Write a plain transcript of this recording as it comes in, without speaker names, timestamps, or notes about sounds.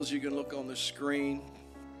You can look on the screen.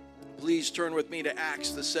 Please turn with me to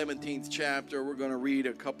Acts, the 17th chapter. We're going to read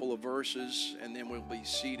a couple of verses, and then we'll be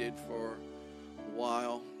seated for a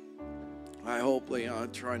while. I'll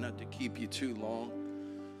try not to keep you too long.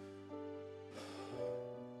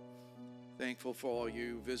 Thankful for all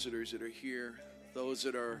you visitors that are here. Those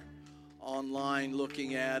that are online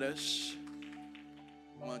looking at us,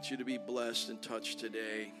 I want you to be blessed and touched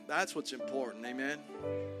today. That's what's important, amen?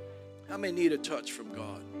 How many need a touch from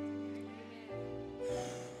God?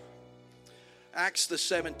 Acts, the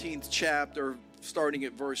 17th chapter, starting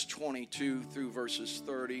at verse 22 through verses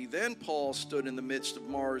 30. Then Paul stood in the midst of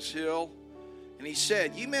Mars Hill, and he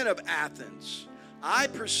said, "Ye men of Athens, I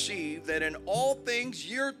perceive that in all things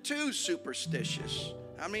you're too superstitious."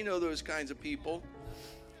 How many know those kinds of people?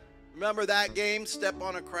 Remember that game? Step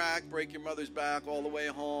on a crack, break your mother's back all the way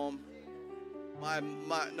home.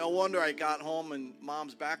 No wonder I got home and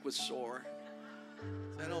Mom's back was sore.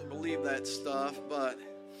 I don't believe that stuff, but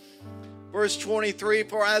verse 23,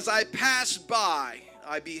 "For as I passed by,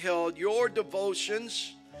 I beheld your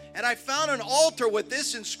devotions, and I found an altar with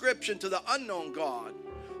this inscription to the unknown God,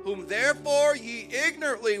 whom therefore ye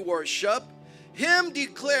ignorantly worship, him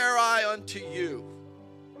declare I unto you."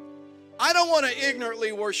 I don't want to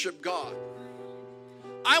ignorantly worship God.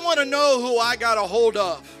 I want to know who I got a hold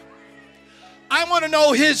of. I want to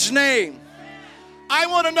know his name. I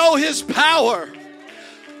want to know his power.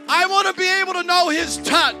 I want to be able to know his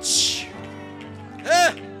touch.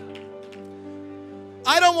 I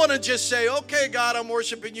don't want to just say, "Okay, God, I'm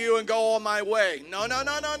worshiping you," and go on my way. No.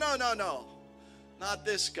 Not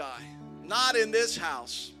this guy. Not in this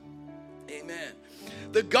house. Amen.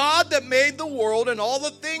 "The God that made the world and all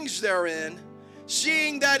the things therein,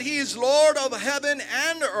 seeing that he is Lord of heaven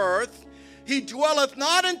and earth, he dwelleth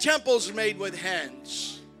not in temples made with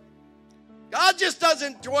hands." God just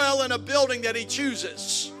doesn't dwell in a building that he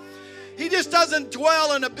chooses. He just doesn't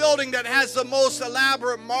dwell in a building that has the most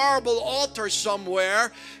elaborate marble altar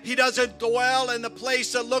somewhere. He doesn't dwell in the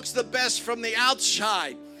place that looks the best from the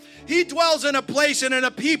outside. He dwells in a place and in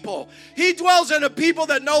a people. He dwells in a people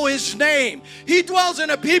that know his name. He dwells in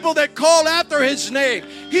a people that call after his name.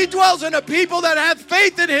 He dwells in a people that have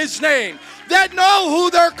faith in his name, that know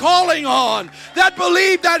who they're calling on, that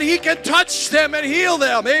believe that he can touch them and heal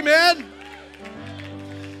them. Amen.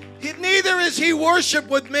 Neither is he worshipped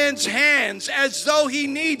with men's hands as though he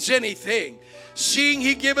needs anything, seeing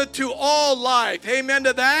he giveth to all life. Amen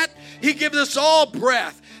to that. He gives us all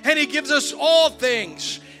breath, and he gives us all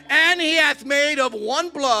things. And he hath made of one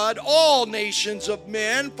blood all nations of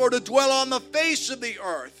men for to dwell on the face of the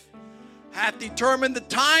earth, hath determined the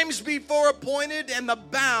times before appointed and the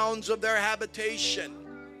bounds of their habitation.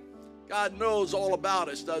 God knows all about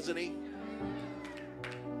us, doesn't he?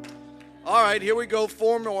 All right, here we go.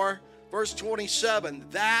 4 more. Verse 27.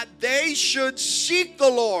 "That they should seek the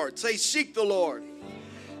Lord." Say, seek the Lord.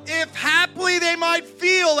 "If haply they might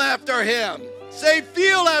feel after him." Say,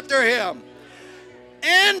 feel after him.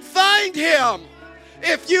 "And find him."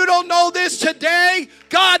 If you don't know this today,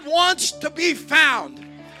 God wants to be found.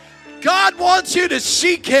 God wants you to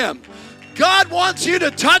seek him. God wants you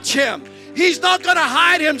to touch him. He's not going to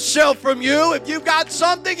hide himself from you. If you've got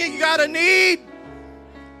something and you got a need,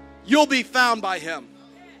 you'll be found by him.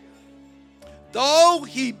 "Though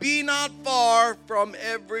he be not far from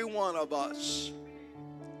every one of us."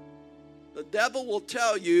 The devil will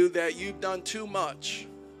tell you that you've done too much,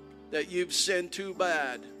 that you've sinned too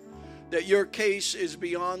bad, that your case is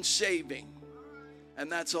beyond saving. And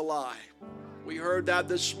that's a lie. We heard that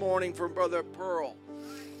this morning from Brother Pearl.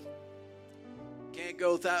 Can't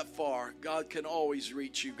go that far. God can always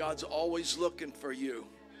reach you. God's always looking for you.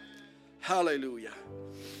 Hallelujah.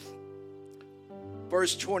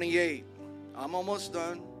 Verse 28. I'm almost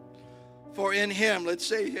done. "For in him," let's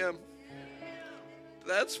say him.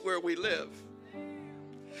 That's where we live.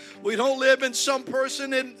 We don't live in some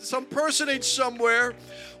personage somewhere.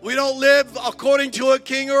 We don't live according to a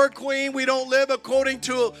king or a queen. We don't live according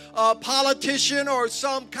to a politician or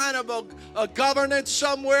some kind of a governance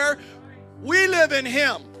somewhere. We live in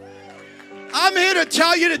him. I'm here to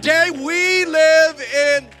tell you today, we live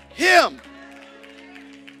in him.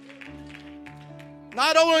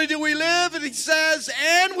 Not only do we live, and he says,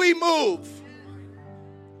 and we move.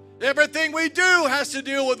 Everything we do has to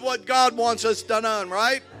do with what God wants us done,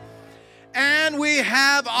 right? And we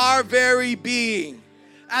have our very being.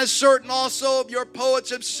 As certain also of your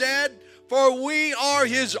poets have said, for we are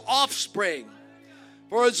his offspring.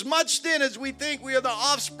 For as much then as we think we are the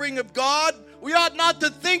offspring of God, we ought not to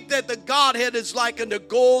think that the Godhead is like unto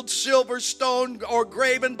gold, silver, stone, or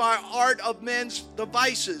graven by art of men's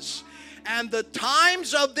devices. And the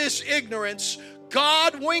times of this ignorance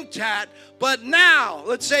God winked at, but now,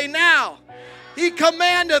 let's say now, he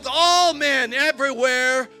commandeth all men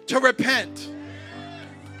everywhere to repent.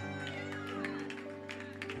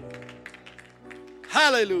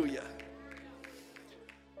 Hallelujah.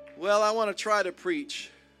 Well, I want to try to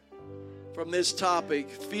preach from this topic,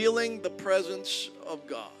 feeling the presence of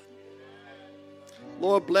God.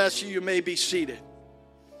 Lord bless you. You may be seated.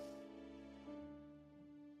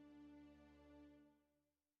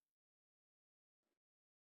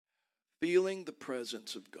 Feeling the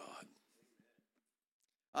presence of God.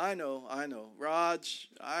 I know. Raj,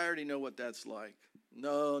 I already know what that's like.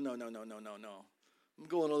 No. I'm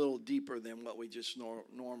going a little deeper than what we just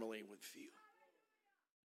normally would feel.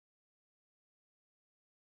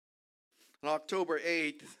 On October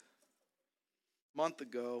 8th, a month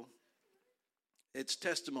ago, it's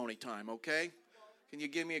testimony time, okay? Can you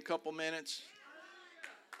give me a couple minutes?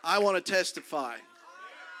 I want to testify.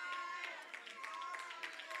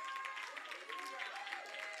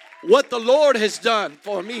 What the Lord has done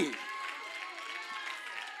for me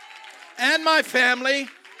and my family.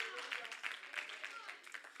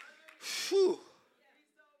 Whew.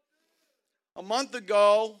 A month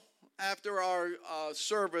ago, after our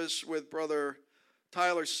service with Brother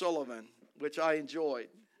Tyler Sullivan, which I enjoyed,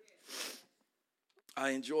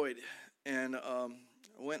 and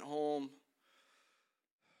went home,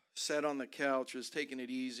 sat on the couch, was taking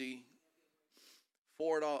it easy.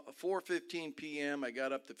 4:15 p.m., I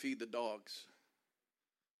got up to feed the dogs.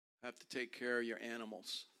 Have to take care of your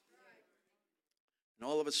animals. And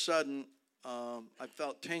all of a sudden, I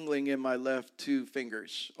felt tingling in my left 2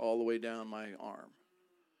 fingers all the way down my arm.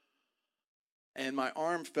 And my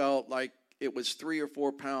arm felt like it was 3 or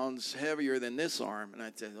 4 pounds heavier than this arm. And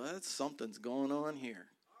I said, well, something's going on here.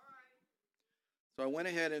 So I went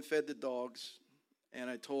ahead and fed the dogs. And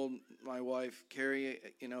I told my wife, Carrie,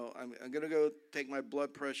 I'm going to go take my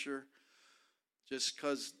blood pressure just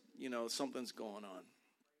because, something's going on.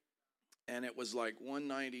 And it was like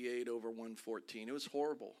 198 over 114. It was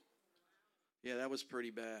horrible. Yeah, that was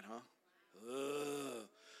pretty bad, huh? Ugh.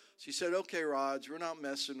 She said, okay, Raj, we're not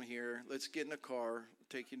messing here. Let's get in the car,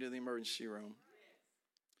 take you to the emergency room.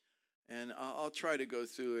 And I'll try to go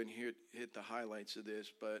through and hit the highlights of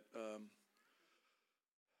this, but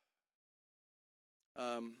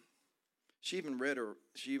she even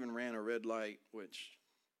ran a red light, which,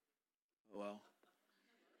 well,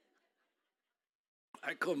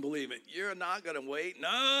 I couldn't believe it. You're not going to wait?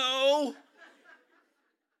 No.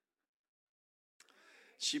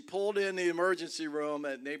 She pulled in the emergency room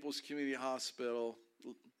at Naples Community Hospital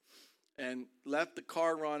and left the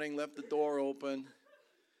car running, left the door open,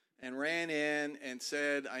 and ran in and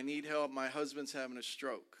said, I need help. My husband's having a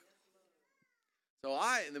stroke. So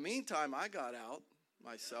in the meantime, I got out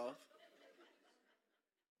myself,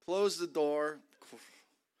 closed the door,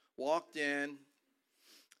 walked in,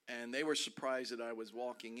 and they were surprised that I was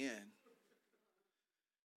walking in.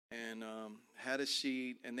 And had a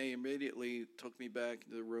seat, and they immediately took me back to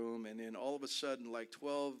the room, and then all of a sudden, like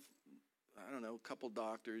 12, a couple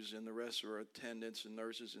doctors and the rest were attendants and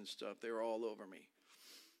nurses and stuff, they were all over me.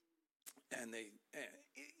 And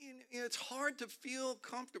it's hard to feel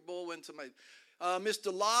comfortable when somebody,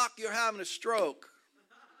 Mr. Locke, you're having a stroke.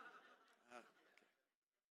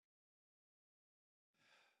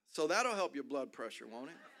 So that'll help your blood pressure, won't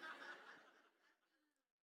it?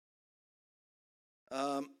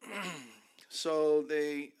 So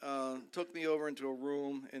they took me over into a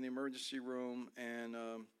room, in the emergency room, and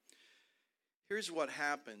here's what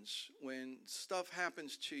happens. When stuff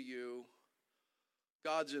happens to you,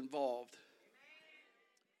 God's involved.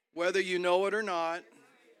 Whether you know it or not.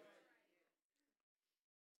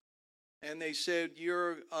 And they said,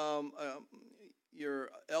 you're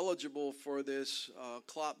eligible for this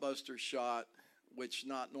clot buster shot, which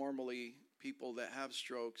not normally people that have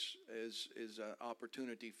strokes is an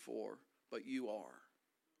opportunity for, but you are.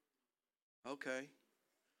 Okay.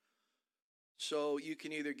 So you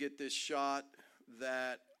can either get this shot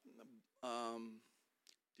that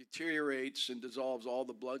deteriorates and dissolves all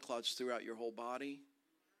the blood clots throughout your whole body.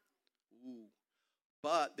 Ooh.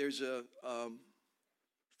 But there's a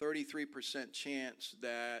 33% chance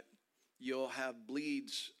that you'll have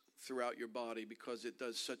bleeds throughout your body because it's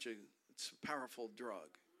a powerful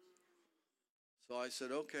drug. So I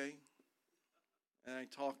said, okay. And I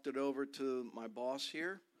talked it over to my boss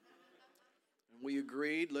here. And we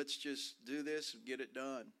agreed, let's just do this and get it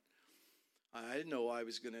done. I didn't know I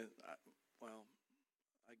was going to,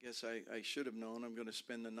 I guess I should have known I'm going to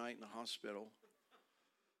spend the night in the hospital.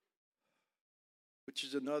 Which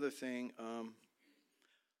is another thing.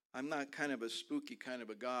 I'm not kind of a spooky kind of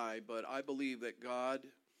a guy, but I believe that God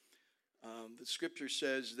The scripture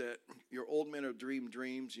says that your old men will dream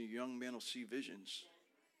dreams and your young men will see visions.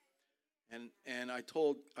 And I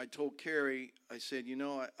told Carrie, I said,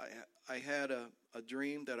 I had a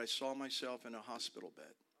dream that I saw myself in a hospital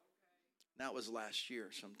bed. That was last year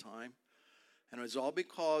sometime. And it was all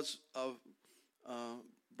because of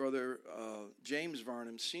Brother James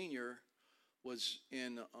Varnum Sr. was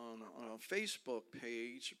on a Facebook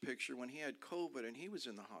page, a picture when he had COVID and he was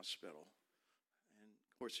in the hospital. And,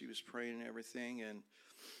 of course, he was praying and everything. And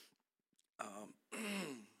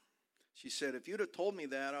she said, if you'd have told me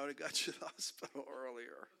that, I would have got you to the hospital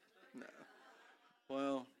earlier. No.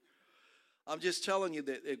 Well, I'm just telling you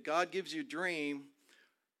that if God gives you a dream,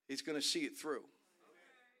 He's going to see it through.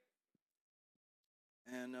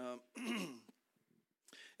 And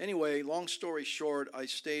anyway, long story short, I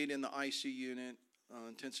stayed in the IC unit,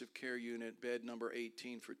 intensive care unit, bed number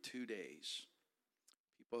 18 for 2 days.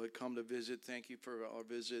 People had come to visit. Thank you for our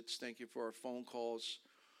visits. Thank you for our phone calls.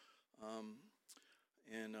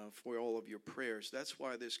 And for all of your prayers. That's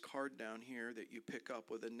why this card down here that you pick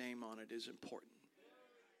up with a name on it is important.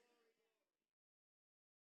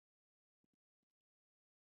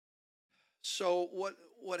 So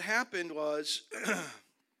what happened was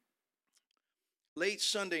late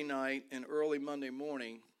Sunday night and early Monday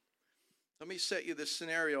morning, let me set you the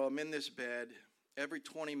scenario. I'm in this bed. Every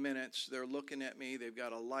 20 minutes, they're looking at me. They've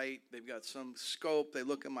got a light. They've got some scope. They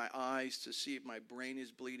look at my eyes to see if my brain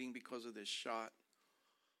is bleeding because of this shot.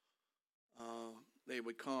 They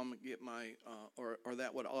would come and get my, or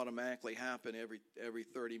that would automatically happen every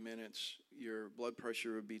 30 minutes. Your blood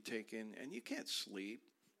pressure would be taken, and you can't sleep.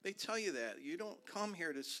 They tell you that. You don't come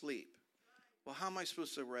here to sleep. Well, how am I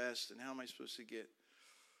supposed to rest, and how am I supposed to get?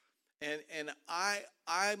 And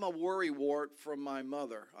I'm a worrywart from my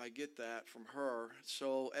mother. I get that from her.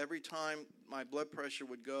 So every time my blood pressure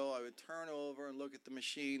would go, I would turn over and look at the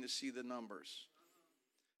machine to see the numbers.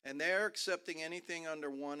 And they're accepting anything under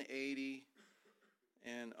 180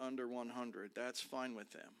 and under 100. That's fine with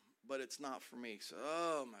them. But it's not for me. So,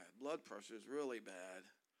 my blood pressure is really bad.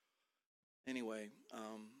 Anyway,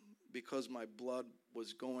 because my blood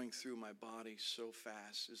was going through my body so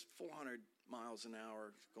fast, it's 400 miles an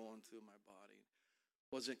hour going through my body.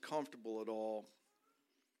 Wasn't comfortable at all.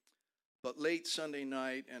 But late Sunday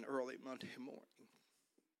night and early Monday morning,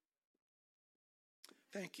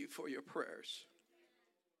 thank you for your prayers.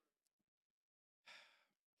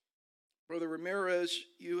 Brother Ramirez,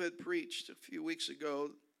 you had preached a few weeks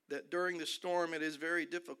ago that during the storm it is very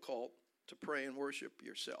difficult to pray and worship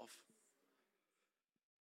yourself.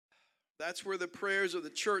 That's where the prayers of the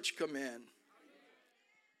church come in.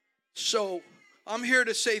 So I'm here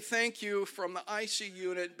to say thank you from the IC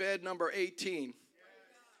unit, bed number 18.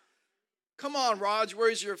 Come on, Raj,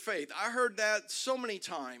 where's your faith? I heard that so many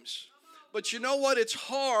times. But you know what? It's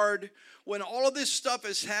hard when all of this stuff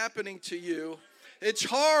is happening to you. It's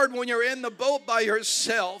hard when you're in the boat by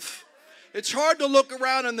yourself. It's hard to look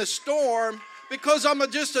around in the storm because I'm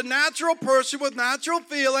just a natural person with natural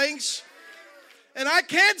feelings. And I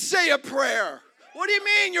can't say a prayer. What do you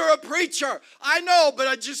mean you're a preacher? I know, but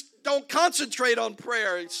I just don't concentrate on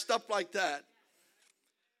prayer and stuff like that.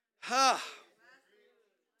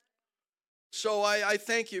 So I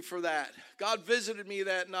thank you for that. God visited me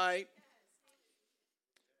that night,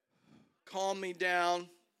 calmed me down,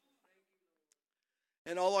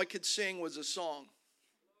 and all I could sing was a song.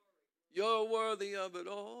 You're worthy of it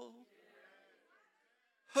all.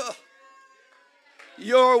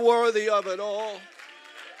 You're worthy of it all.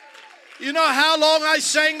 You know how long I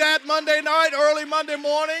sang that Monday night, early Monday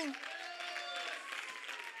morning?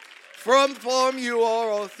 From you are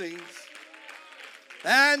all things,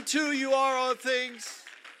 and to you are all things.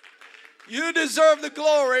 You deserve the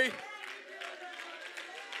glory.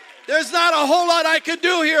 There's not a whole lot I can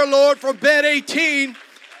do here, Lord, from bed 18,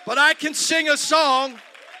 but I can sing a song.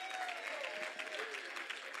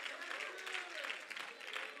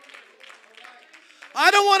 I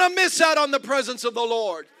don't want to miss out on the presence of the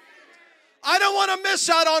Lord. I don't want to miss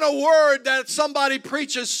out on a word that somebody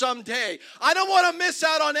preaches someday. I don't want to miss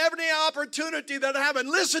out on every opportunity that I have. And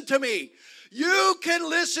listen to me. You can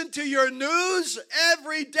listen to your news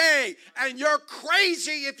every day, and you're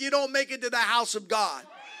crazy if you don't make it to the house of God.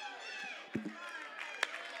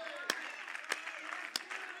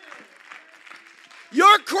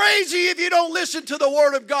 You're crazy if you don't listen to the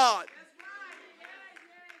Word of God.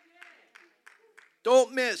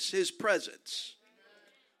 Don't miss His presence.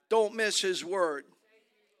 Don't miss His Word.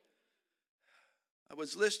 I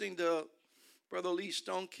was listening to Brother Lee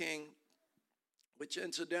Stone King, which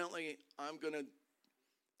incidentally, I'm going to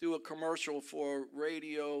do a commercial for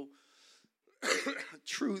radio,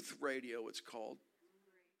 Truth Radio it's called.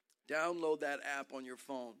 Download that app on your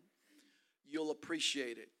phone. You'll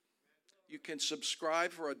appreciate it. You can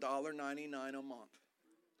subscribe for $1.99 a month.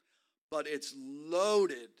 But it's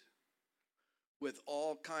loaded with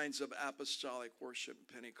all kinds of apostolic worship and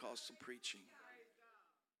Pentecostal preaching.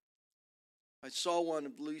 I saw one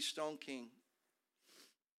of Lee Stone King.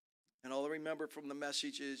 And all I remember from the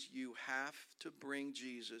message is you have to bring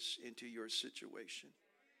Jesus into your situation.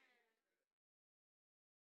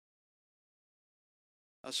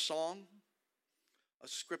 A song, a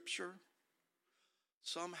scripture,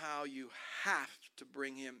 somehow you have to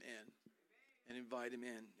bring him in and invite him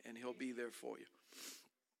in, and he'll be there for you.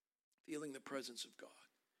 Feeling the presence of God.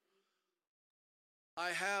 I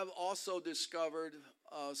have also discovered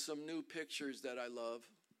some new pictures that I love.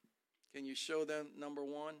 Can you show them? Number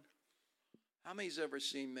one. How many's ever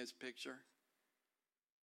seen this picture?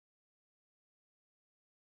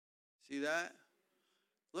 See that?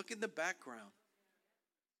 Look in the background.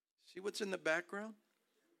 See what's in the background?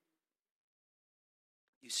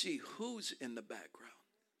 You see who's in the background.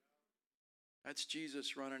 That's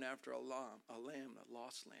Jesus running after a lamb, a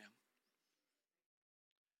lost lamb.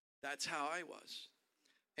 That's how I was.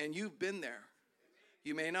 And you've been there.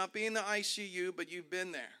 You may not be in the ICU, but you've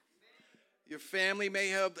been there. Your family may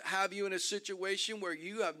have you in a situation where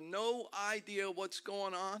you have no idea what's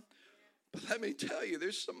going on. But let me tell you,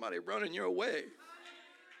 there's somebody running your way.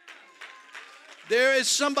 There is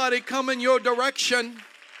somebody coming your direction.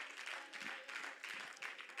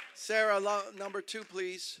 Sarah, number 2,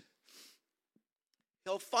 please.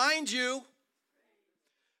 He'll find you.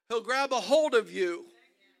 He'll grab a hold of you.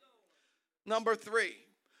 Number 3.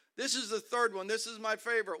 This is the third one. This is my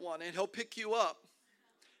favorite one. And he'll pick you up.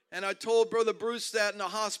 And I told Brother Bruce that in the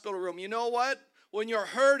hospital room. You know what? When you're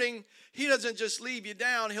hurting, he doesn't just leave you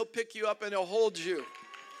down. He'll pick you up and he'll hold you.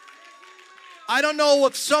 I don't know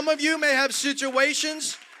if some of you may have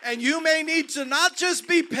situations and you may need to not just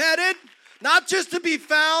be petted, not just to be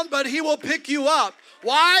found, but he will pick you up.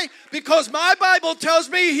 Why? Because my Bible tells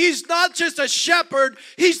me he's not just a shepherd,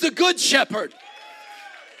 he's the good shepherd.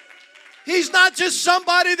 He's not just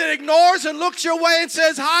somebody that ignores and looks your way and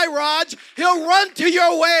says, "Hi, Raj." He'll run to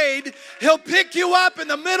your aid. He'll pick you up in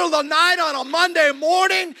the middle of the night on a Monday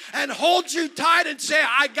morning and hold you tight and say,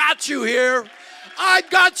 "I got you here. I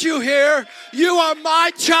got you here. You are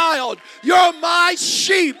my child. You're my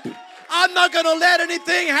sheep. I'm not going to let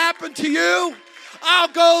anything happen to you. I'll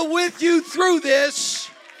go with you through this,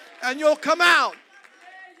 and you'll come out."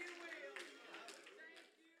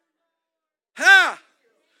 Ha!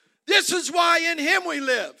 This is why in him we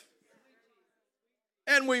live,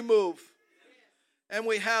 and we move, and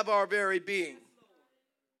we have our very being.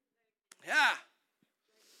 Yeah.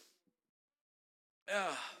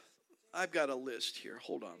 I've got a list here.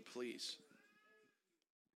 Hold on, please.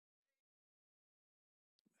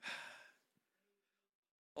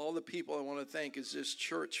 All the people I want to thank is this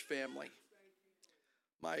church family.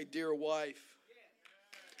 My dear wife,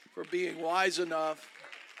 for being wise enough.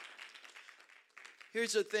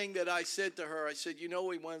 Here's the thing that I said to her. I said,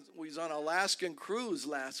 we was on an Alaskan cruise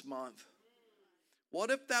last month. What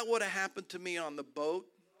if that would have happened to me on the boat?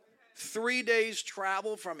 3 days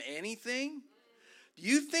travel from anything? Do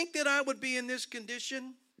you think that I would be in this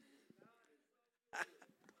condition?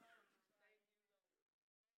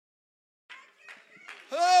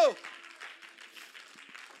 Oh!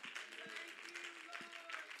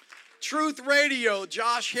 Truth Radio,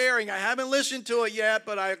 Josh Herring. I haven't listened to it yet,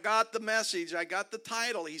 but I got the message. I got the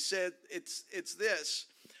title. He said, it's this.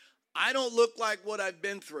 I don't look like what I've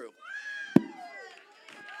been through.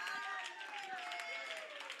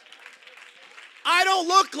 I don't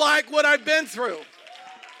look like what I've been through.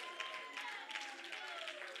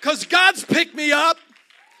 Because God's picked me up.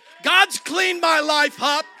 God's cleaned my life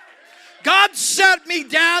up. God set me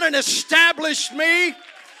down and established me.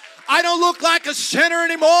 I don't look like a sinner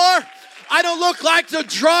anymore. I don't look like the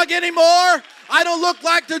drug anymore. I don't look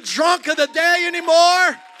like the drunk of the day anymore.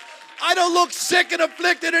 I don't look sick and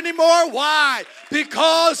afflicted anymore. Why?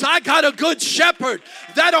 Because I got a good shepherd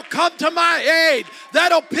that'll come to my aid,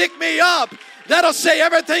 that'll pick me up, that'll say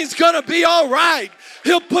everything's going to be all right.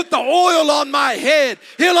 He'll put the oil on my head.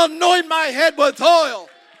 He'll anoint my head with oil.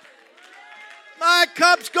 My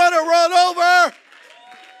cup's going to run over.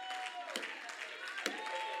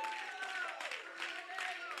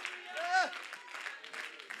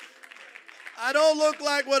 I don't look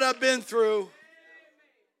like what I've been through.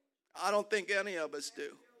 I don't think any of us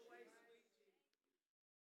do.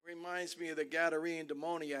 Reminds me of the Gadarene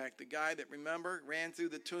demoniac, the guy that, remember, ran through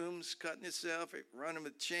the tombs, cutting himself, running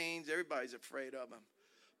with chains. Everybody's afraid of him.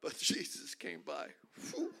 But Jesus came by.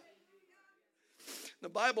 Whew. The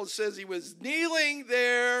Bible says he was kneeling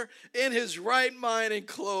there in his right mind and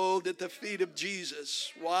clothed at the feet of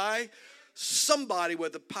Jesus. Why? Somebody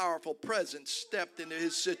with a powerful presence stepped into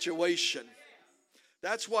his situation.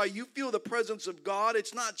 That's why you feel the presence of God.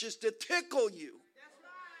 It's not just to tickle you.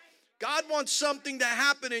 God wants something to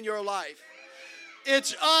happen in your life.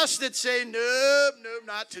 It's us that say, nope,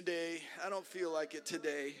 not today. I don't feel like it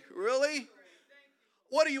today. Really?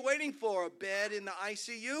 What are you waiting for? A bed in the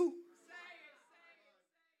ICU?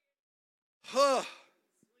 Huh.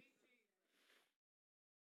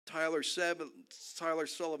 Tyler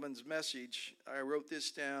Sullivan's message, I wrote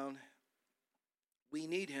this down. We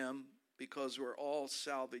need him because we're all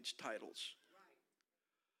salvage titles.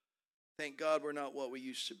 Thank God we're not what we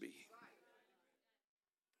used to be.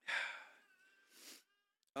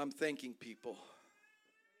 I'm thanking people.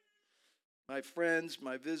 My friends,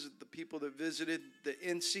 the people that visited, the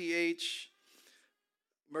NCH,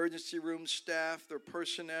 emergency room staff, their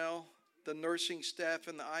personnel, the nursing staff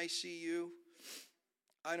in the ICU.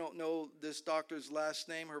 I don't know this doctor's last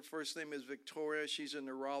name. Her first name is Victoria. She's a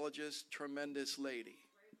neurologist, tremendous lady.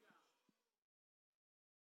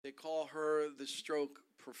 They call her the stroke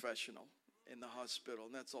professional in the hospital,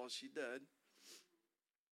 and that's all she did.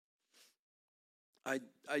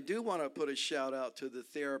 I do want to put a shout out to the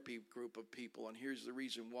therapy group of people, and here's the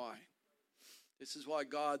reason why. This is why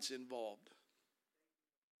God's involved.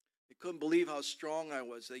 They couldn't believe how strong I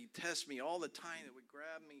was. They test me all the time. They would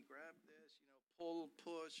grab this, pull,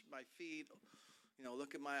 push my feet,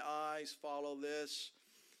 look at my eyes, follow this.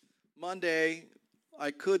 Monday,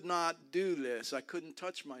 I could not do this. I couldn't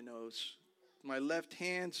touch my nose. My left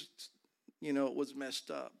hand, was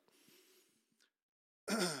messed up.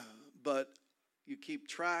 But you keep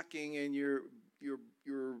tracking, and your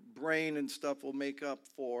brain and stuff will make up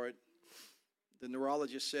for it. The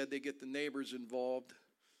neurologist said they get the neighbors involved,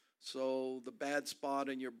 so the bad spot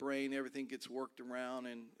in your brain, everything gets worked around,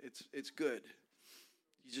 and it's good.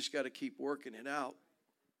 You just got to keep working it out.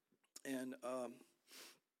 And my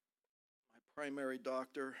primary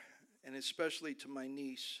doctor, and especially to my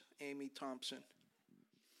niece, Amy Thompson.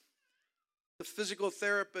 The physical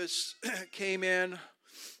therapist came in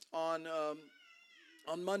on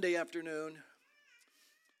Monday afternoon,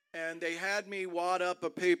 and they had me wad up a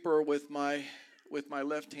paper with my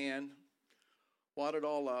left hand, wad it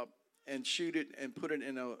all up, and shoot it and put it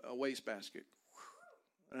in a wastebasket.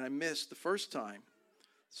 And I missed the first time.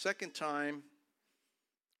 Second time,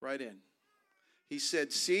 right in. He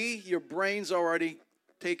said, see, your brain's already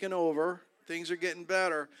taken over. Things are getting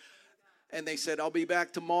better. And they said, I'll be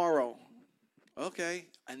back tomorrow. Okay.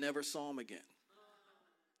 I never saw him again.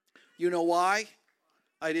 You know why?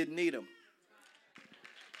 I didn't need him.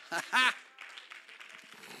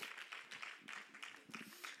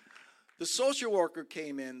 The social worker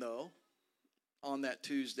came in, though, on that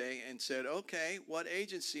Tuesday and said, okay, what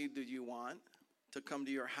agency do you want to come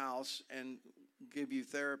to your house and give you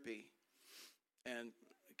therapy? And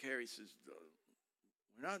Carrie says,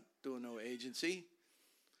 we're not doing no agency.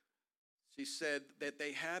 She said that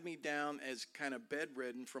they had me down as kind of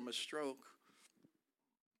bedridden from a stroke.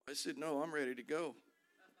 I said, no, I'm ready to go.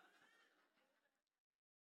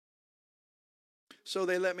 So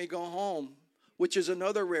they let me go home, which is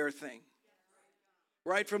another rare thing.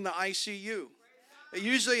 Right from the ICU. It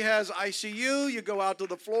usually has ICU, you go out to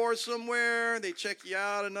the floor somewhere, they check you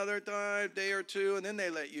out another time, day or two, and then they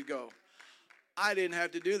let you go. I didn't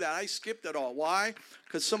have to do that. I skipped it all. Why?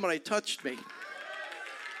 Because somebody touched me.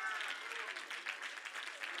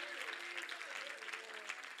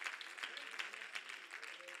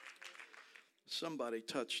 Somebody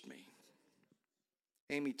touched me.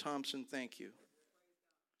 Amy Thompson, thank you.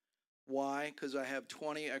 Why? Because I have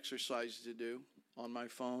 20 exercises to do on my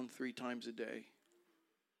phone 3 times a day.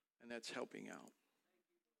 And that's helping out.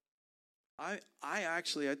 I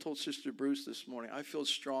told Sister Bruce this morning, I feel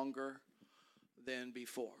stronger than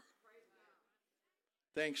before.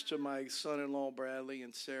 Thanks to my son-in-law, Bradley,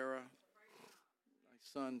 and Sarah, my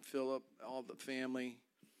son, Philip, all the family.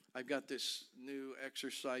 I've got this new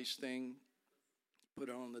exercise thing. Put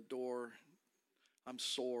it on the door. I'm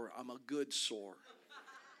sore. I'm a good sore.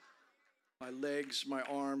 My legs, my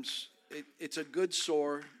arms. It's a good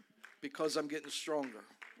sore because I'm getting stronger.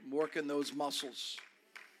 I'm working those muscles.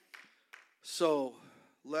 So,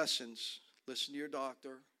 lessons. Listen to your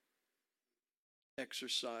doctor.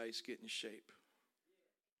 Exercise. Get in shape.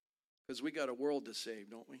 Because we got a world to save,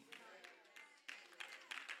 don't we?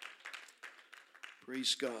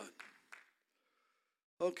 Praise God.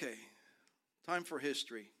 Okay. Time for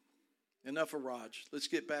history. Enough of Raj. Let's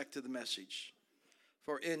get back to the message.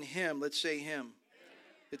 For in him, let's say him.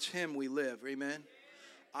 It's him we live. Amen.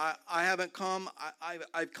 I haven't come.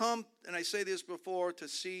 I've come, and I say this before, to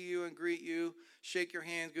see you and greet you, shake your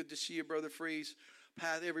hand. Good to see you, Brother Freeze.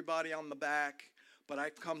 Pat everybody on the back. But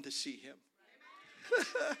I've come to see him.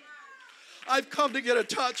 I've come to get a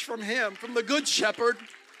touch from him, from the Good Shepherd.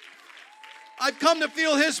 I've come to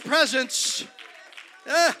feel his presence.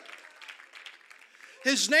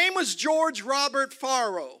 His name was George Robert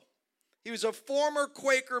Farrow. He was a former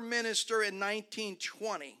Quaker minister in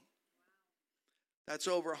 1920. That's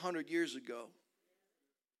over 100 years ago.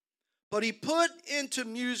 But he put into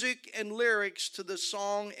music and lyrics to the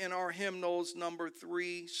song in our hymnals, number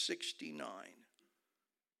 369.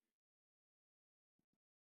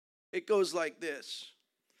 It goes like this.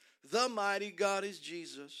 The mighty God is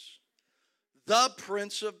Jesus. The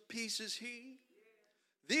Prince of Peace is he.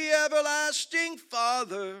 The everlasting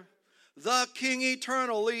Father. The King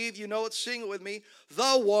eternally. You know it, sing it with me.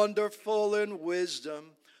 The wonderful in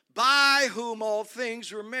wisdom, by whom all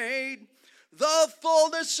things were made. The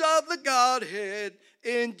fullness of the Godhead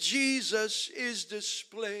in Jesus is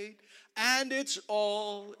displayed. And it's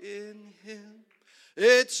all in him.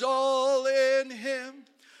 It's all in him.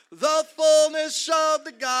 The fullness of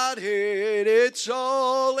the Godhead, it's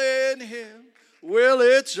all in him. Well,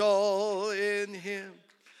 it's all in him.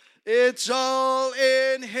 It's all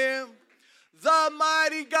in him. The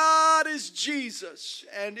mighty God is Jesus,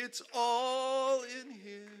 and it's all in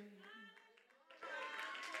him.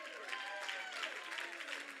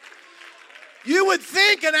 You would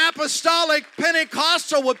think an apostolic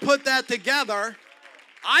Pentecostal would put that together.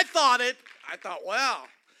 I thought, wow.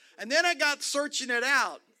 And then I got searching it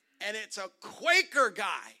out. And it's a Quaker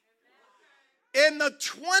guy in the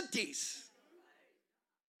 20s.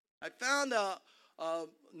 I found a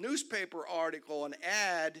newspaper article, an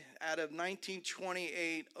ad out of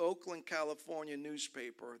 1928 Oakland, California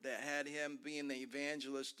newspaper that had him being the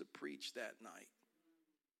evangelist to preach that night.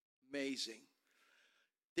 Amazing.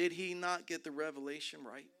 Did he not get the revelation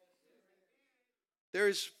right?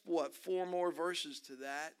 There's, 4 more verses to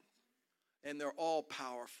that, and they're all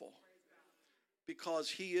powerful. Because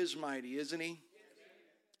he is mighty, isn't he?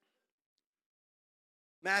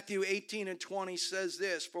 Matthew 18:20 says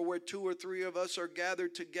this, for where 2 or 3 of us are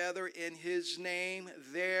gathered together in his name,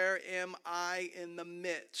 there am I in the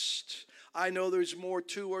midst. I know there's more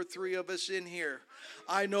 2 or 3 of us in here.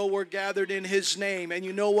 I know we're gathered in his name. And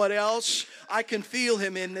you know what else? I can feel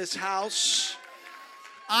him in this house.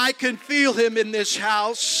 I can feel him in this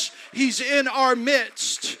house. He's in our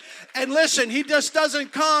midst. And listen, he just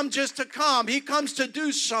doesn't come just to come. He comes to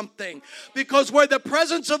do something. Because where the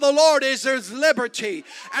presence of the Lord is, there's liberty.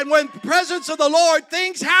 And when the presence of the Lord,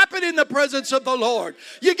 things happen in the presence of the Lord.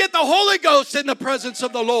 You get the Holy Ghost in the presence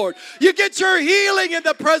of the Lord. You get your healing in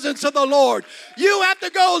the presence of the Lord. You have to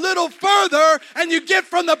go a little further, and you get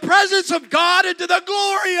from the presence of God into the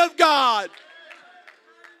glory of God.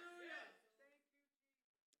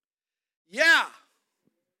 Yeah.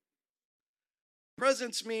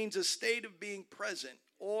 Presence means a state of being present,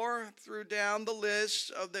 or through down the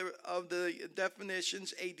list of the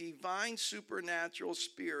definitions, a divine supernatural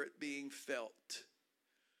spirit being felt.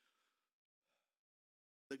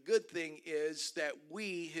 The good thing is that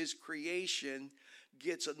we, his creation,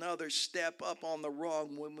 gets another step up on the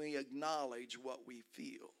rung when we acknowledge what we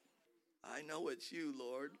feel. I know it's you,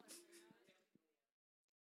 Lord.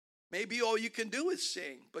 Maybe all you can do is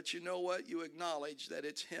sing, but you know what? You acknowledge that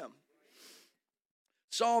it's him.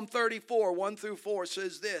 Psalm 34, 1-4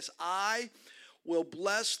 says this, I will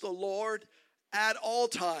bless the Lord at all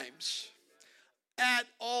times. At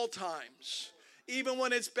all times. Even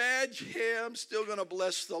when it's bad, yeah, I'm still going to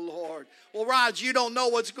bless the Lord. Well, Raj, you don't know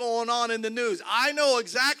what's going on in the news. I know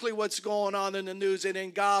exactly what's going on in the news and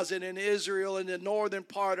in Gaza and in Israel and the northern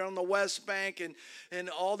part on the West Bank and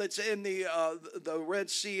all that's in the Red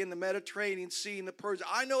Sea and the Mediterranean Sea and the Persian.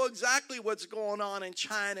 I know exactly what's going on in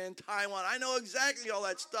China and Taiwan. I know exactly all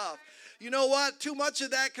that stuff. You know what? Too much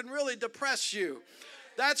of that can really depress you.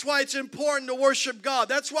 That's why it's important to worship God.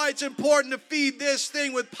 That's why it's important to feed this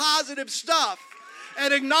thing with positive stuff.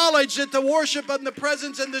 And acknowledge that the worship and the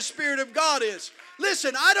presence and the Spirit of God is.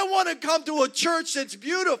 Listen, I don't want to come to a church that's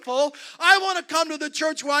beautiful. I want to come to the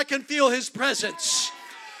church where I can feel his presence.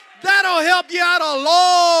 That'll help you out a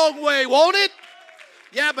long way, won't it?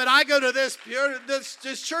 Yeah, but I go to this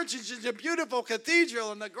church is just a beautiful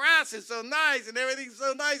cathedral, and the grass is so nice, and everything's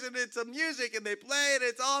so nice, and it's some music, and they play it,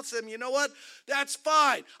 it's awesome. You know what? That's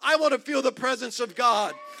fine. I want to feel the presence of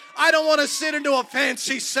God. I don't want to sit into a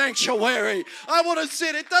fancy sanctuary. I want to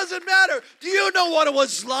sit. It doesn't matter. Do you know what it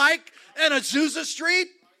was like in Azusa Street?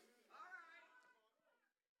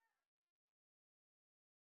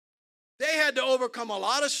 They had to overcome a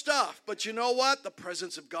lot of stuff, but you know what? The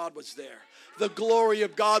presence of God was there. The glory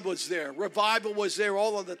of God was there. Revival was there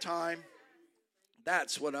all of the time.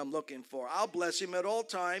 That's what I'm looking for. I'll bless him at all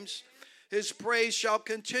times. His praise shall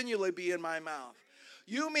continually be in my mouth.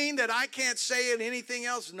 You mean that I can't say it anything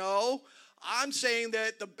else? No. I'm saying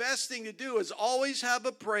that the best thing to do is always have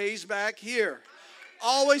a praise back here.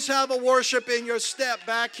 Always have a worship in your step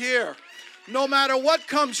back here. No matter what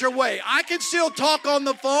comes your way. I can still talk on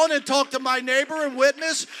the phone and talk to my neighbor and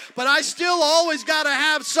witness, but I still always got to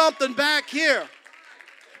have something back here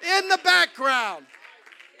in the background.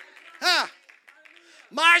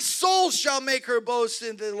 My soul shall make her boast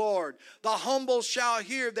in the Lord. The humble shall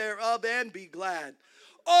hear thereof and be glad.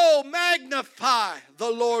 Oh, magnify the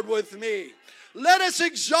Lord with me. Let us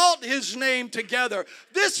exalt his name together.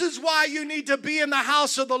 This is why you need to be in the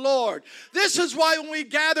house of the Lord. This is why when we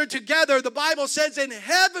gather together, the Bible says in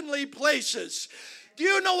heavenly places. Do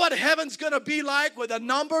you know what heaven's going to be like with a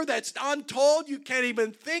number that's untold? You can't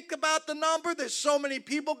even think about the number. There's so many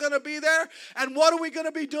people going to be there. And what are we going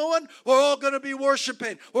to be doing? We're all going to be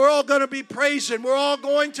worshiping. We're all going to be praising. We're all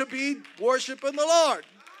going to be worshiping the Lord.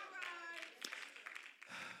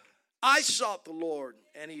 I sought the Lord,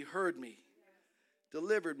 and he heard me.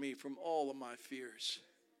 Delivered me from all of my fears.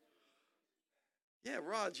 Yeah,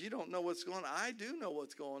 Rod, you don't know what's going on. I do know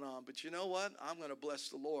what's going on, but you know what? I'm going to bless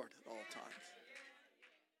the Lord at all times.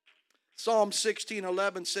 Psalm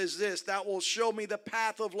 16:11 says this, Thou wilt show me the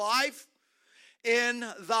path of life. In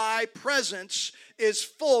thy presence is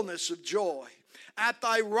fullness of joy. At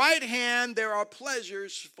thy right hand there are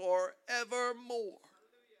pleasures forevermore.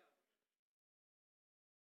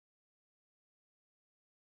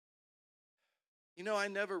 You know, I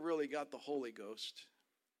never really got the Holy Ghost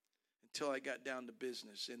until I got down to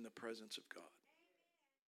business in the presence of God.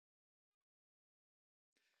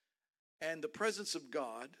 And the presence of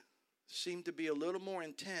God seemed to be a little more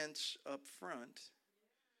intense up front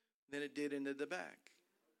than it did into the back.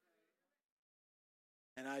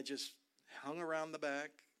 And I just hung around the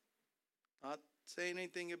back, not saying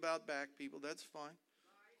anything about back people, that's fine.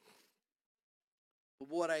 But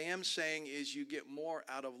what I am saying is you get more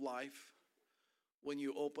out of life when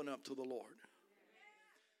you open up to the Lord.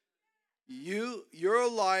 Your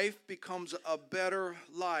life becomes a better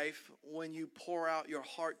life when you pour out your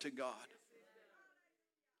heart to God.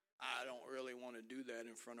 I don't really want to do that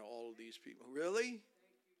in front of all of these people. Really?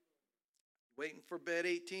 Waiting for bed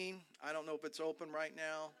 18? I don't know if it's open right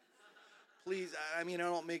now. Please, I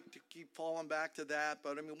don't keep falling back to that,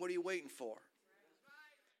 but what are you waiting for?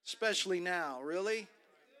 Especially now, really?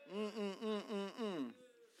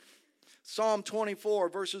 Psalm 24,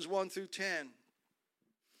 verses 1 through 10.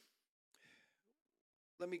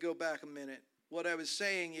 Let me go back a minute. What I was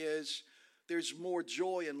saying is there's more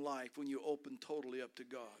joy in life when you open totally up to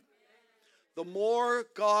God. The more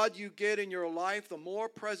God you get in your life, the more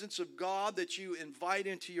presence of God that you invite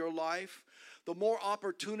into your life, the more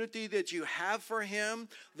opportunity that you have for him,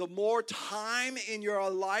 the more time in your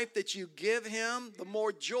life that you give him, the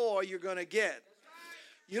more joy you're going to get.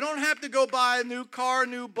 You don't have to go buy a new car,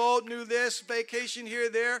 new boat, new this, vacation here,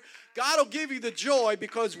 there. God will give you the joy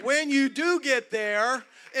because when you do get there,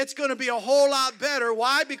 it's going to be a whole lot better.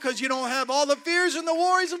 Why? Because you don't have all the fears and the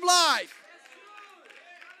worries of life.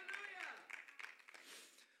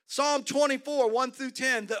 Psalm 24, 1 through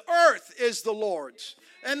 10. The earth is the Lord's,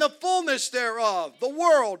 and the fullness thereof, the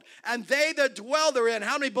world, and they that dwell therein.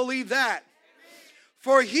 How many believe that?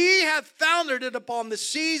 For he hath founded it upon the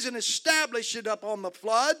seas and established it upon the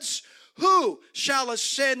floods. Who shall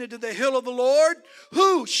ascend into the hill of the Lord?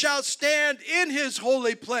 Who shall stand in his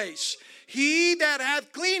holy place? He that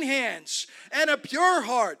hath clean hands and a pure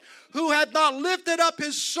heart, who hath not lifted up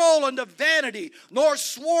his soul unto vanity, nor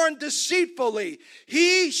sworn deceitfully,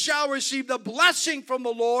 he shall receive the blessing from the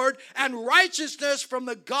Lord and righteousness from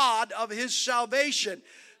the God of his salvation.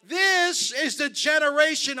 This is the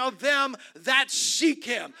generation of them that seek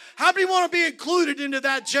him. How many want to be included into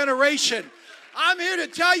that generation? I'm here to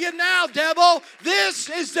tell you now, devil, this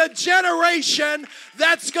is the generation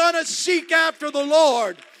that's going to seek after the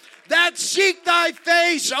Lord. That seek thy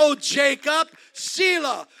face, O Jacob,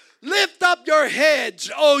 Selah. Lift up your heads,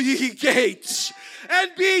 O ye gates,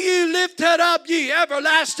 and be ye lifted up, ye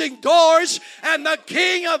everlasting doors, and the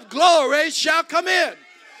King of glory shall come in.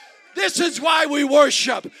 This is why we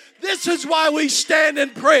worship. This is why we stand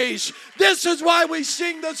and praise. This is why we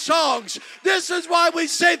sing the songs. This is why we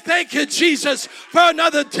say, thank you, Jesus, for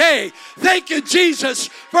another day. Thank you, Jesus,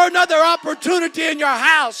 for another opportunity in your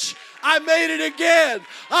house. I made it again.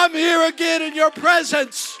 I'm here again in your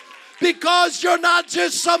presence. Because you're not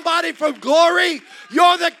just somebody from glory,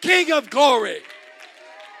 you're the King of glory.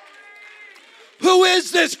 Who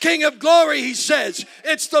is this King of glory? He says,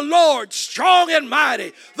 it's the Lord, strong and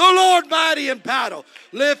mighty, the Lord mighty in battle.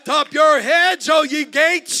 Lift up your heads, O ye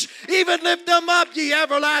gates, even lift them up, ye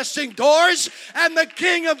everlasting doors, and the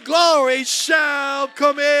King of glory shall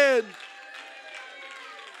come in.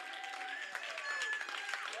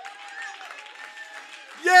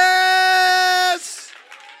 Yes!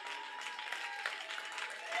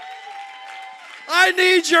 I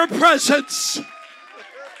need your presence.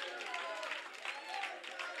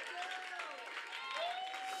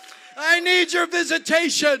 I need your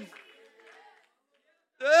visitation.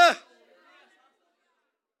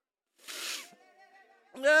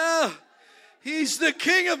 He's the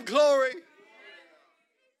King of glory.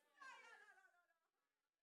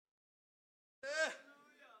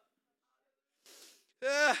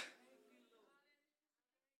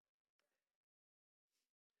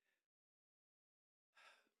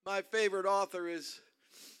 My favorite author is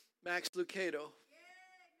Max Lucado.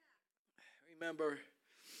 Remember,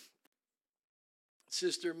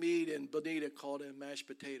 Sister Mead and Bonita called him mashed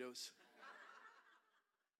potatoes.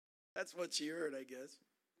 That's what she heard, I guess.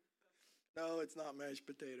 No, it's not mashed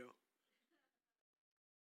potato.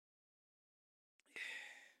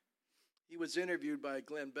 He was interviewed by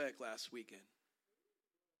Glenn Beck last weekend.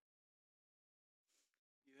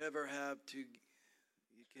 You ever have to,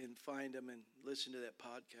 you can find him and listen to that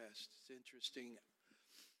podcast. It's an interesting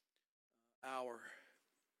hour.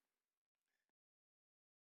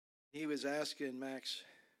 He was asking Max,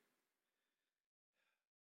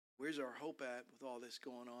 where's our hope at with all this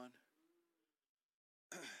going on?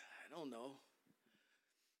 I don't know.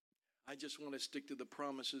 I just want to stick to the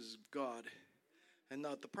promises of God and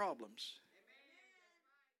not the problems.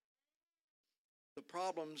 The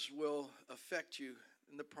problems will affect you,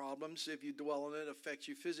 and the problems, if you dwell on it, affect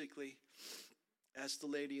you physically. Ask the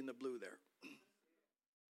lady in the blue there.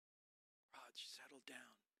 Rod, settle down.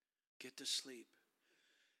 Get to sleep.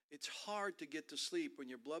 It's hard to get to sleep when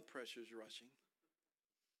your blood pressure is rushing.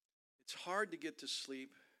 It's hard to get to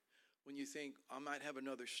sleep when you think, I might have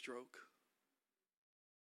another stroke.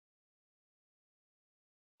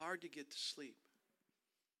 Hard to get to sleep.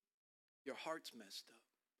 Your heart's messed up.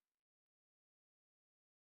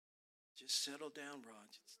 Just settle down, Rod.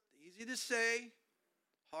 It's easy to say,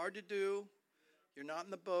 hard to do. You're not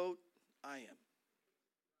in the boat. I am.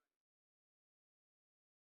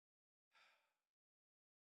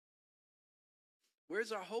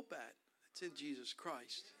 Where's our hope at? It's in Jesus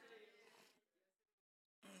Christ.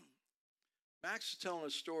 Max is telling a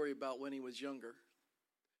story about when he was younger.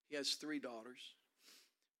 He has 3 daughters.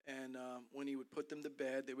 And when he would put them to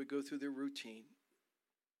bed, they would go through their routine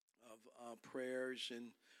of prayers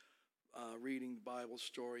and reading the Bible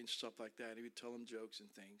story and stuff like that. He would tell them jokes and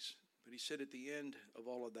things. But he said at the end of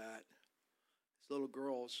all of that, his little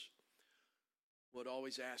girls would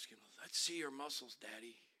always ask him, let's see your muscles,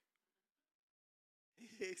 Daddy.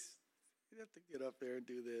 You'd have to get up there and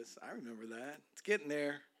do this. I remember that. It's getting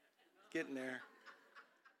there. It's getting there.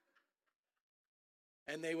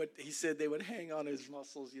 And he said they would hang on his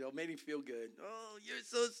muscles, made him feel good. Oh, you're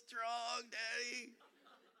so strong, Daddy.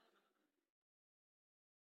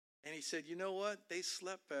 And he said, you know what? They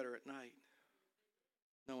slept better at night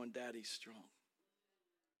knowing Daddy's strong.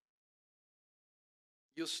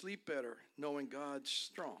 You'll sleep better knowing God's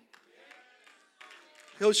strong.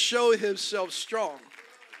 He'll show himself strong.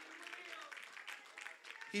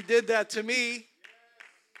 He did that to me.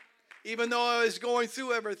 Even though I was going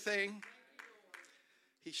through everything,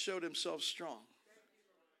 he showed himself strong.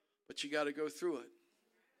 But you got to go through it.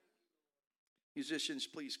 Musicians,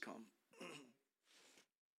 please come.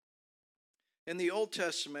 In the Old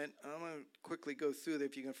Testament, I'm going to quickly go through that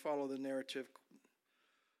if you can follow the narrative.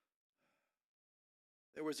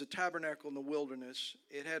 There was a tabernacle in the wilderness.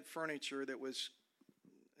 It had furniture that was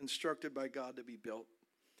instructed by God to be built.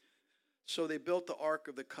 So they built the Ark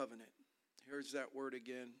of the Covenant. Here's that word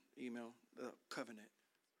again, email, the covenant.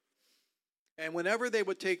 And whenever they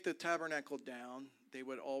would take the tabernacle down, they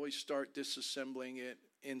would always start disassembling it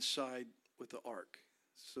inside with the ark.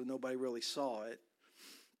 So nobody really saw it,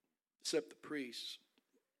 except the priests.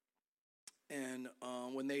 And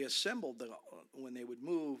when they assembled, when they would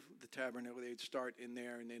move the tabernacle, they'd start in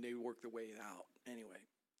there and then they'd work their way out. Anyway.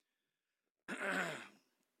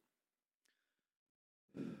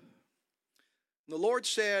 The Lord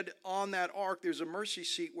said, on that ark, there's a mercy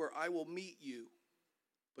seat where I will meet you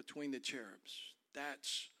between the cherubs.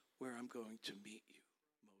 That's where I'm going to meet you,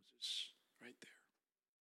 Moses, right there.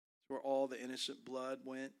 Where all the innocent blood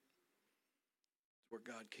went. Where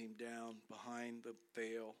God came down behind the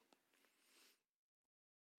veil.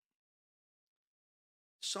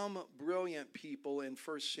 some brilliant people in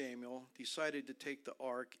 1 Samuel decided to take the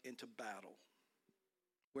ark into battle,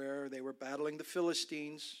 where they were battling the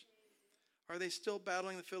Philistines. Are they still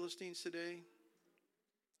battling the Philistines today?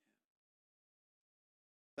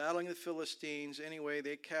 Battling the Philistines. Anyway,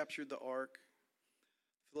 they captured the ark.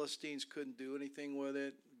 Philistines couldn't do anything with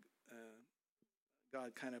it.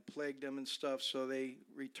 God kind of plagued them and stuff, so they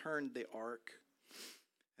returned the ark,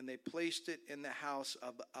 and they placed it in the house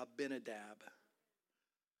of Abinadab.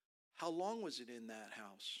 How long was it in that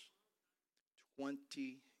house?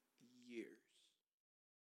 20 years.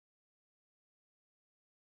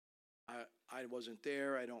 I wasn't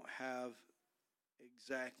there. I don't have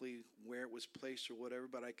exactly where it was placed or whatever,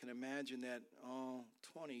 but I can imagine that,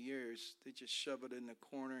 20 years, they just shove it in the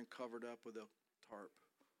corner and covered up with a tarp.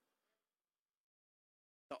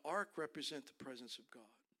 The ark represents the presence of God.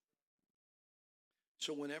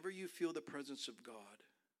 So whenever you feel the presence of God,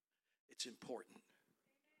 it's important.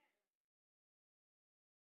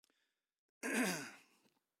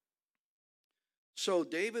 So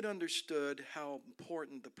David understood how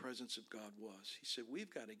important the presence of God was. He said,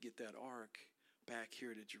 we've got to get that ark back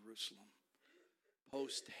here to Jerusalem.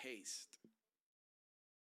 Post haste.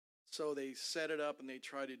 So they set it up and they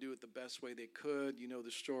tried to do it the best way they could. You know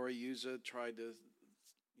the story. Uzzah tried to,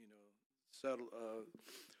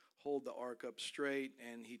 hold the ark up straight,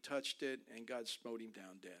 and he touched it, and God smote him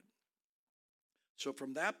down dead. So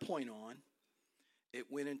from that point on,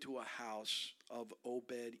 it went into a house of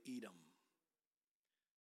Obed-Edom.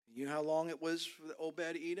 You know how long it was for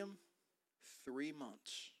Obed-Edom? 3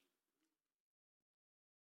 months.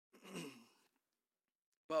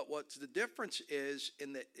 But what's the difference is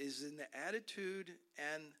in the attitude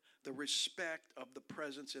and the respect of the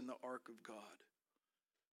presence in the ark of God.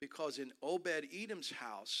 Because in Obed-Edom's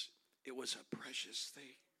house, it was a precious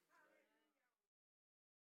thing.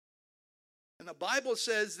 And the Bible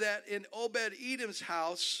says that in Obed-Edom's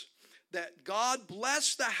house, that God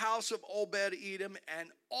blessed the house of Obed-Edom and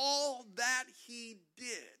all that he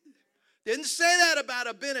did. Didn't say that about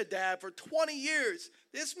Abinadab for 20 years.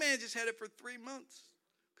 This man just had it for 3 months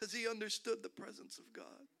because he understood the presence of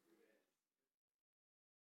God.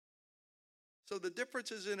 So the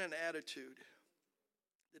difference is in an attitude.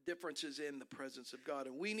 The difference is in the presence of God.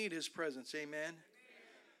 And we need his presence. Amen?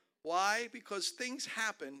 Why? Because things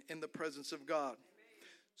happen in the presence of God.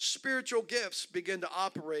 Spiritual gifts begin to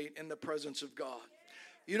operate in the presence of God.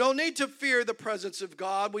 You don't need to fear the presence of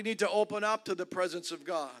God. We need to open up to the presence of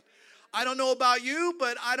God. I don't know about you,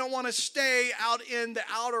 but I don't want to stay out in the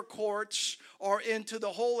outer courts or into the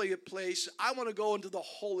holy place. I want to go into the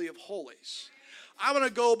Holy of Holies. I want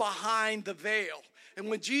to go behind the veil. And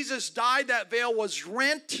when Jesus died, that veil was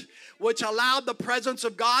rent, which allowed the presence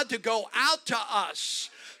of God to go out to us.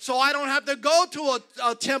 So I don't have to go to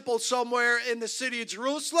a temple somewhere in the city of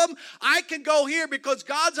Jerusalem. I can go here because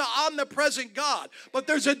God's an omnipresent God. But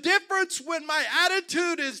there's a difference when my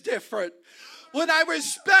attitude is different. When I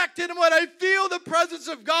respect and when I feel the presence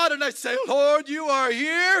of God and I say, Lord, you are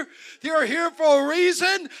here. You're here for a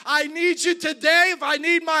reason. I need you today. If I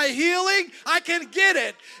need my healing, I can get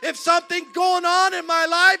it. If something's going on in my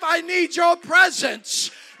life, I need your presence.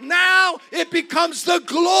 Now it becomes the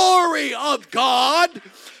glory of God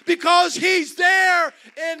because he's there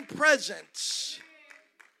in presence.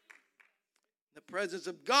 The presence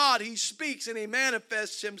of God, he speaks and he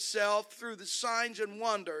manifests himself through the signs and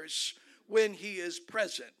wonders when he is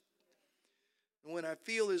present. And when I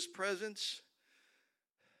feel his presence,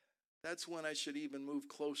 that's when I should even move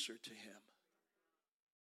closer to him.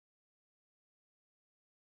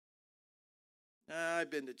 I've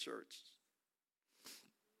been to church.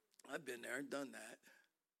 I've been there and done that.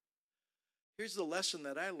 Here's the lesson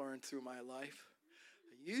that I learned through my life.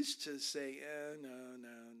 I used to say, no.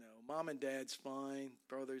 Mom and dad's fine.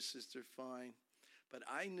 Brother, sister, fine. But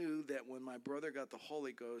I knew that when my brother got the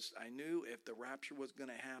Holy Ghost, I knew if the rapture was going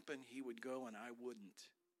to happen, he would go and I wouldn't.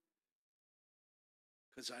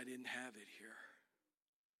 Because I didn't have it here.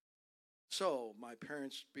 So my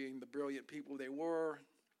parents, being the brilliant people they were,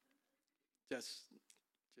 just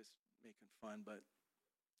making fun, but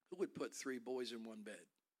who would put 3 boys in one bed?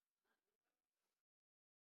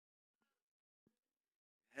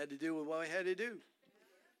 Had to do with what I had to do.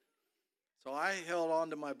 So I held on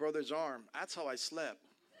to my brother's arm. That's how I slept.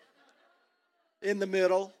 In the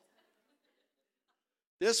middle.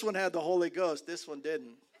 This one had the Holy Ghost. This one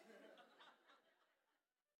didn't.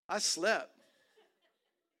 I slept.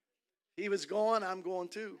 He was going, I'm going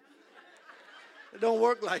too. It don't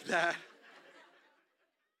work like that.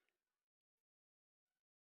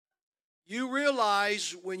 You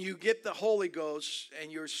realize when you get the Holy Ghost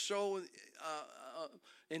and you're so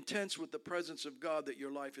intense with the presence of God that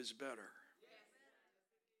your life is better.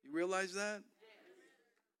 You realize that?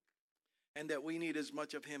 And that we need as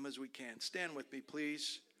much of him as we can. Stand with me,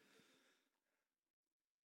 please.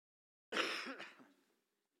 I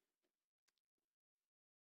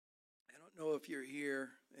don't know if you're here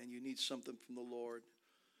and you need something from the Lord.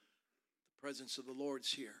 The presence of the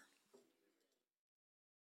Lord's here.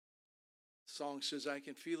 The song says, I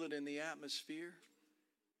can feel it in the atmosphere.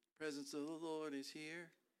 The presence of the Lord is here.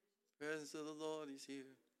 The presence of the Lord is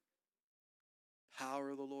here. Power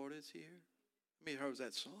of the Lord is here. I mean, how was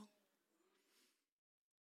that song?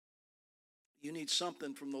 You need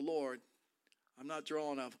something from the Lord. I'm not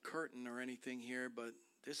drawing a curtain or anything here, but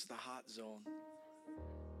this is the hot zone.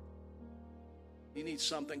 You need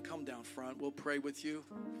something, come down front. We'll pray with you.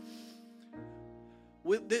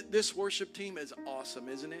 This worship team is awesome,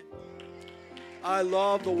 isn't it? I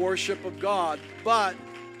love the worship of God, but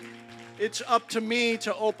it's up to me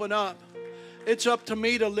to open up. It's up to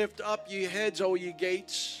me to lift up ye heads, O ye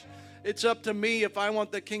gates. It's up to me, if I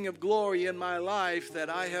want the King of Glory in my life, that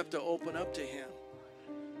I have to open up to him.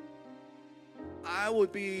 I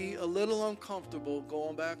would be a little uncomfortable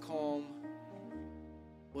going back home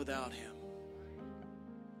without him,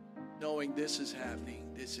 knowing this is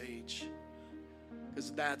happening this age,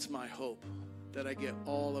 because that's my hope, that I get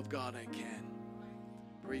all of God I can.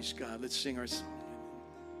 Praise God. Let's sing our song.